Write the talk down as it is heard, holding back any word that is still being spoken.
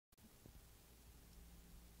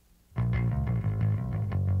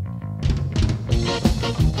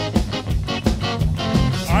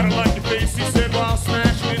she said while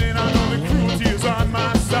smashing it in, I know that cruelty is on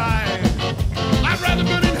my side. I'd rather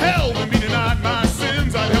burn in hell than be denied my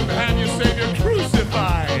sins. I'd help to have your Savior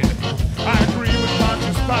crucified. I agree with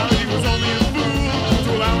Pontius Pilate, he was only a fool to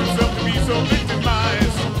allow himself to be so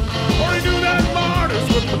victimized. Or he knew that martyrs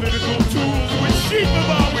were political tools which sheep have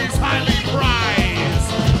always highly prized.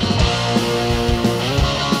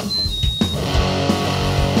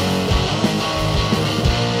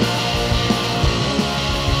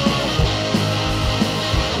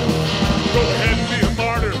 Go ahead and be a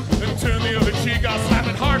martyr and turn the other cheek. I'll slap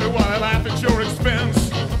it harder while I laugh at your expense.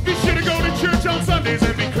 Be sure to go to church on Sundays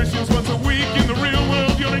and be Christians once a week. In the real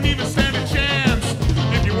world, you don't even stand a chance.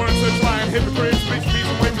 If you weren't such lying hypocrites, preach peace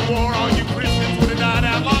and wage a war, all you Christians would have died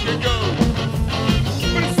out long ago.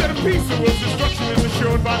 But instead of peace, the world's destruction is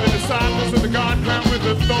assured by the disciples of the God-crowned